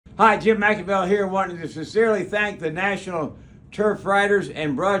Hi, Jim McIngvale here, wanting to sincerely thank the National Turf Riders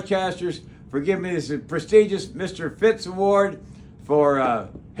and Broadcasters for giving me this prestigious Mr. Fitz Award for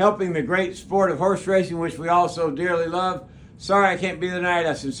helping the great sport of horse racing, which we all so dearly love. Sorry I can't be there tonight.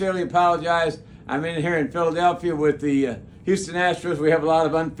 I sincerely apologize. I'm in here in Philadelphia with the Houston Astros. We have a lot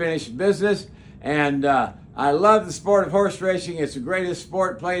of unfinished business, and I love the sport of horse racing. It's the greatest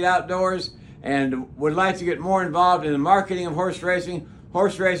sport played outdoors, and would like to get more involved in the marketing of horse racing.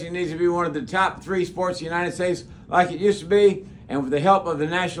 Horse racing needs to be one of the top 3 sports in the United States like it used to be, and with the help of the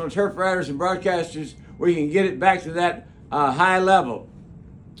National Turf Riders and Broadcasters, we can get it back to that high level.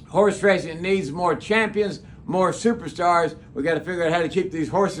 Horse racing needs more champions, more superstars. We've got to figure out how to keep these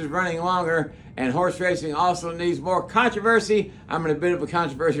horses running longer, and horse racing also needs more controversy. I'm in a bit of a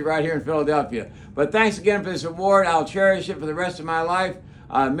controversy right here in Philadelphia. But thanks again for this award. I'll cherish it for the rest of my life.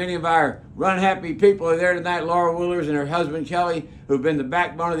 Many of our Run Happy people are there tonight, Laura Woolers and her husband Kelly, who've been the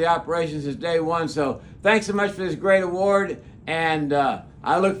backbone of the operation since day one. So thanks so much for this great award, and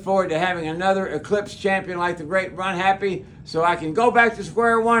I look forward to having another Eclipse champion like the great Run Happy, so I can go back to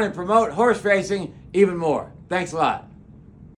square one and promote horse racing even more. Thanks a lot.